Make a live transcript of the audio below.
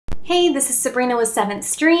Hey, this is Sabrina with 7th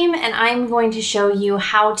Stream, and I'm going to show you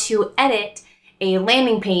how to edit a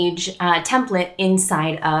landing page template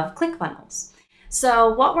inside of ClickFunnels.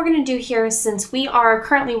 So what we're going to do here, since we are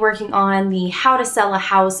currently working on the How to Sell a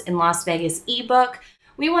House in Las Vegas ebook,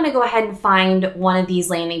 we want to go ahead and find one of these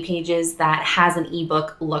landing pages that has an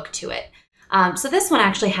ebook look to it. So this one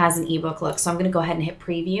actually has an ebook look, so I'm going to go ahead and hit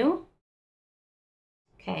preview.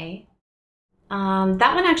 Okay.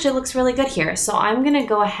 That one actually looks really good here. So I'm going to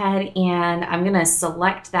go ahead and I'm going to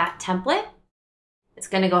select that template. It's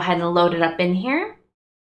going to go ahead and load it up in here.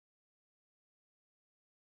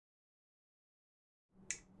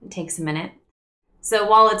 It takes a minute. So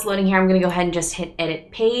while it's loading here, I'm going to go ahead and just hit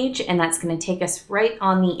edit page, and that's going to take us right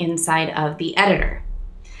on the inside of the editor.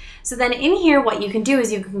 So then in here, what you can do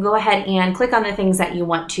is you can go ahead and click on the things that you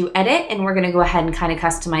want to edit, and we're going to go ahead and kind of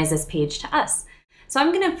customize this page to us. So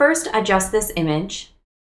I'm going to first adjust this image.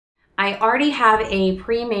 I already have a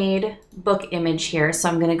pre-made book image here, so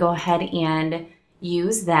I'm going to go ahead and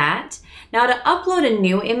use that. Now to upload a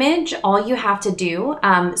new image, all you have to do,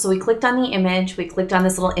 so we clicked on the image, we clicked on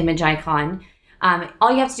this little image icon. All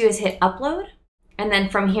you have to do is hit upload, and then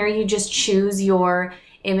from here you just choose your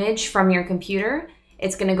image from your computer.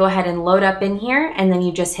 It's going to go ahead and load up in here, and then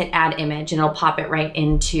you just hit add image, and it'll pop it right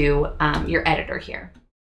into your editor here.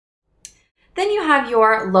 Then you have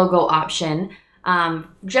your logo option.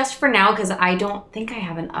 Just for now, because I don't think I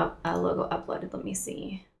have a logo uploaded. Let me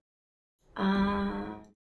see. Yeah,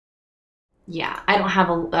 I don't have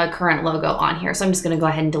a current logo on here, so I'm just going to go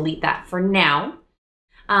ahead and delete that for now.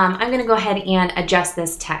 I'm going to go ahead and adjust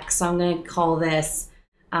this text. So I'm going to call this,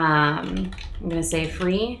 I'm going to say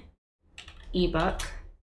free ebook.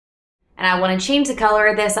 And I want to change the color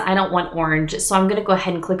of this. I don't want orange, so I'm going to go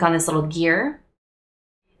ahead and click on this little gear.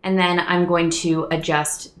 And then I'm going to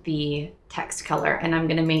adjust the text color, and I'm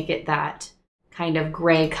going to make it that kind of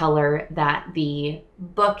gray color that the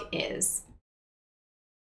book is.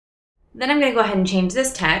 Then I'm going to go ahead and change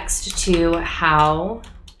this text to how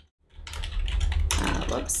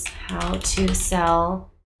to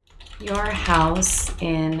sell your house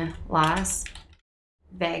in Las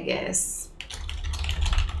Vegas,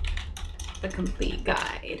 the complete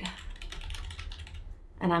guide.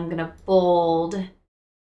 And I'm going to bold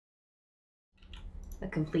the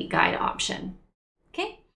complete guide option.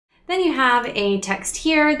 Okay, then you have a text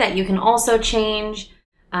here that you can also change.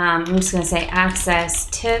 I'm just going to say access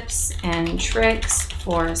tips and tricks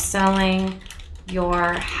for selling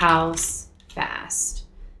your house fast.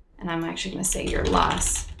 And I'm actually going to say your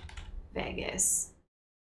Las Vegas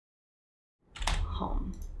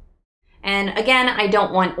home. And again, I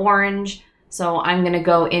don't want orange, so I'm going to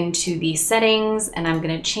go into the settings and I'm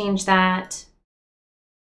going to change that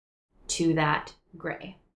to that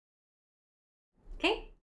gray. Okay,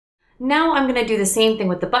 now I'm going to do the same thing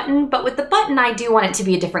with the button, but with the button I do want it to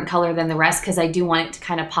be a different color than the rest because I do want it to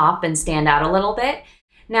kind of pop and stand out a little bit.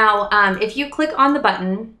 Now if you click on the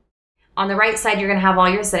button, on the right side you're going to have all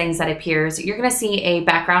your settings that appears. You're going to see a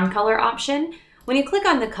background color option. When you click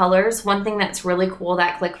on the colors, one thing that's really cool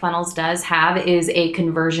that ClickFunnels does have is a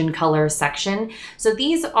conversion color section. So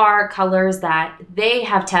these are colors that they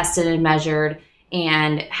have tested and measured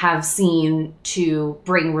and have seen to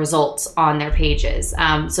bring results on their pages.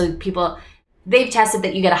 So they've tested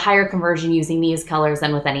that you get a higher conversion using these colors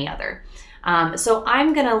than with any other. So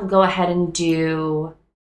I'm gonna go ahead and do,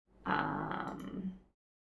 kind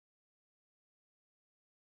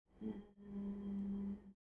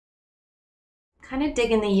of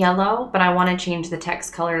dig in the yellow, but I wanna change the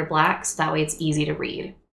text color to black so that way it's easy to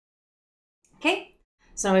read. Okay.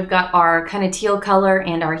 So we've got our kind of teal color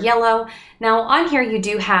and our yellow. Now on here you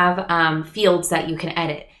do have fields that you can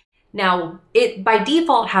edit. Now it by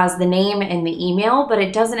default has the name and the email, but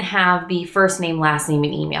it doesn't have the first name, last name,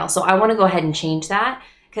 and email. So I want to go ahead and change that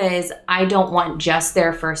because I don't want just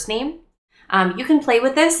their first name. You can play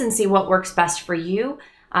with this and see what works best for you.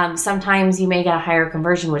 Sometimes you may get a higher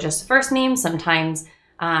conversion with just the first name. Sometimes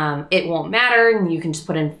it won't matter and you can just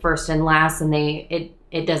put in first and last and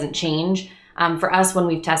it doesn't change. For us, when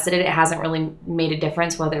we've tested it, it hasn't really made a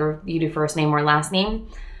difference whether you do first name or last name.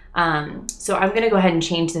 So I'm going to go ahead and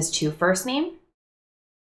change this to first name.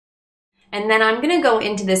 And then I'm going to go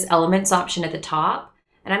into this elements option at the top,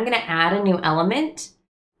 and I'm going to add a new element.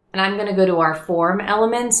 And I'm going to go to our form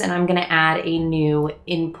elements, and I'm going to add a new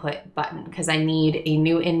input button because I need a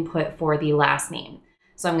new input for the last name.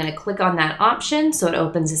 So I'm going to click on that option so it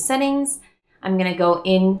opens the settings. I'm going to go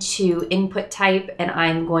into input type and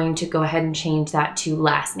I'm going to go ahead and change that to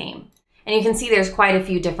last name. And you can see there's quite a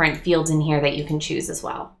few different fields in here that you can choose as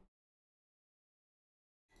well.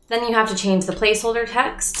 Then you have to change the placeholder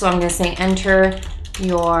text. So I'm going to say enter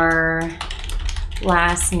your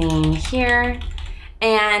last name here.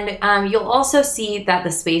 And you'll also see that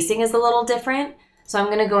the spacing is a little different. So I'm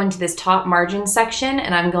going to go into this top margin section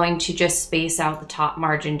and I'm going to just space out the top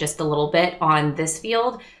margin just a little bit on this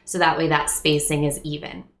field. So that way that spacing is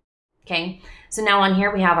even. Okay. So now on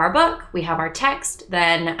here we have our book, we have our text.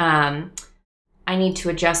 Then I need to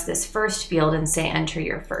adjust this first field and say enter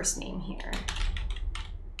your first name here.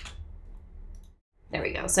 There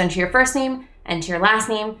we go. So enter your first name, enter your last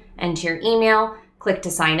name, enter your email, click to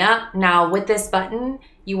sign up. Now with this button,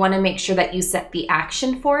 you want to make sure that you set the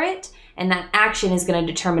action for it, and that action is going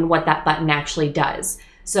to determine what that button actually does.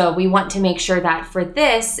 So we want to make sure that for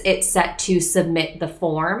this, it's set to submit the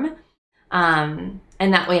form, and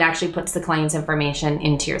that way it actually puts the client's information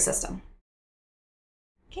into your system.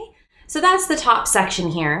 Okay, so that's the top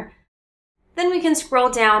section here. Then we can scroll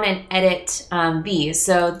down and edit these.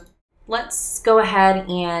 So let's go ahead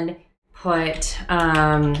and put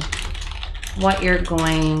what you're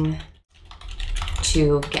going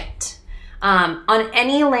to get. On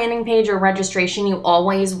any landing page or registration, you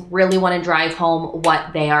always really want to drive home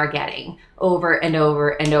what they are getting over and over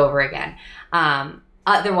and over again.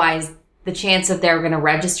 Otherwise, the chance that they're going to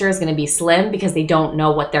register is going to be slim because they don't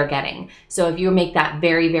know what they're getting. So if you make that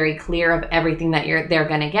very, very clear of everything that they're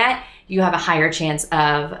going to get, you have a higher chance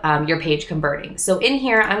of your page converting. So in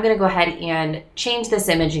here, I'm going to go ahead and change this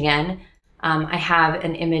image again. I have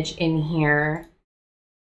an image in here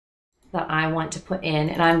that I want to put in,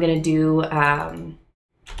 and I'm going to do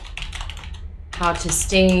how to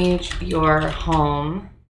stage your home.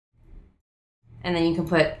 And then you can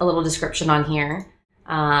put a little description on here.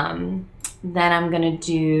 Then I'm going to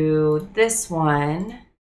do this one.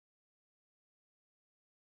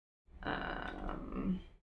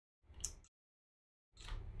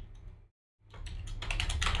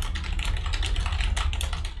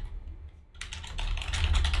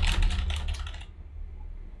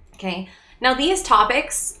 Okay, now these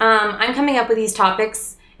topics, I'm coming up with these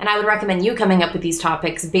topics, and I would recommend you coming up with these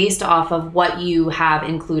topics based off of what you have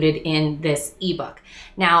included in this ebook.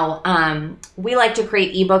 Now, we like to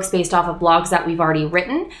create ebooks based off of blogs that we've already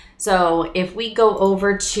written. So if we go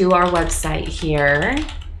over to our website here,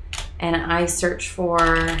 and I search for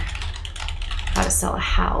how to sell a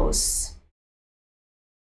house,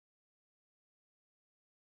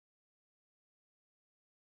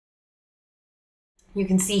 you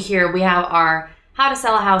can see here we have our how to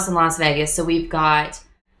sell a house in Las Vegas. So we've got,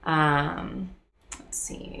 let's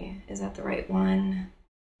see, is that the right one?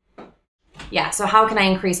 Yeah, so how can I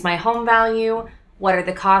increase my home value? What are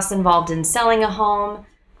the costs involved in selling a home?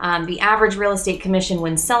 The average real estate commission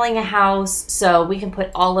when selling a house. So we can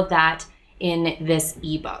put all of that in this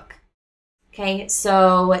ebook. Okay,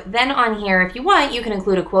 so then on here, if you want, you can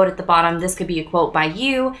include a quote at the bottom. This could be a quote by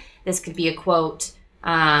you. This could be a quote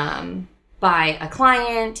by a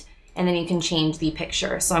client, and then you can change the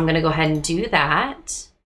picture. So I'm going to go ahead and do that.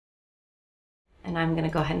 And I'm going to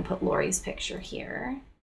go ahead and put Lori's picture here.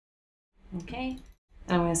 Okay.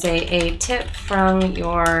 And I'm going to say a tip from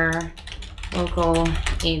your local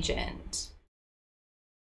agent.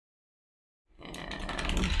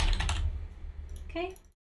 And okay.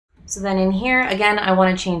 So then in here, again, I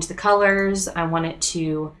want to change the colors. I want it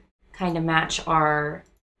to kind of match our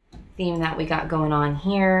theme that we got going on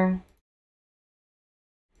here.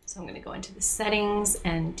 So I'm going to go into the settings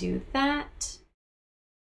and do that.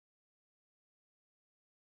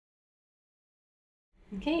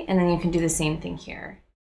 Okay, and then you can do the same thing here.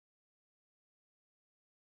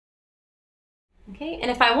 Okay,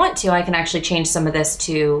 and if I want to, I can actually change some of this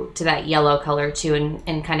to that yellow color too,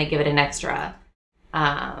 and kind of give it an extra,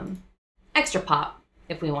 extra pop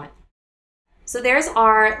if we want. So there's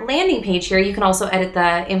our landing page here. You can also edit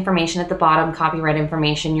the information at the bottom, copyright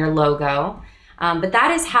information, your logo. But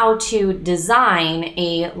that is how to design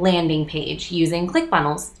a landing page using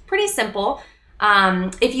ClickFunnels. Pretty simple.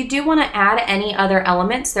 If you do want to add any other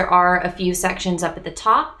elements, there are a few sections up at the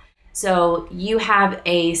top. So you have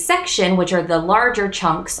a section, which are the larger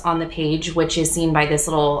chunks on the page, which is seen by this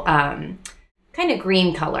little kind of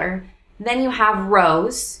green color. Then you have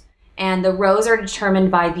rows, and the rows are determined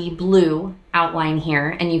by the blue outline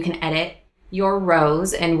here, and you can edit your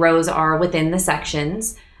rows, and rows are within the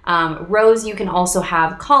sections. Rows you can also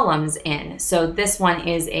have columns in. So this one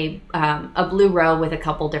is a blue row with a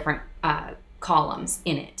couple different columns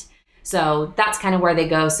in it. So that's kind of where they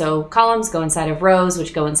go. So columns go inside of rows,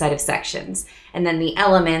 which go inside of sections. And then the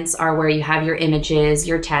elements are where you have your images,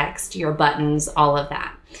 your text, your buttons, all of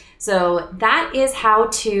that. So that is how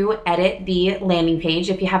to edit the landing page.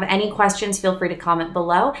 If you have any questions, feel free to comment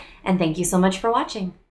below. And thank you so much for watching.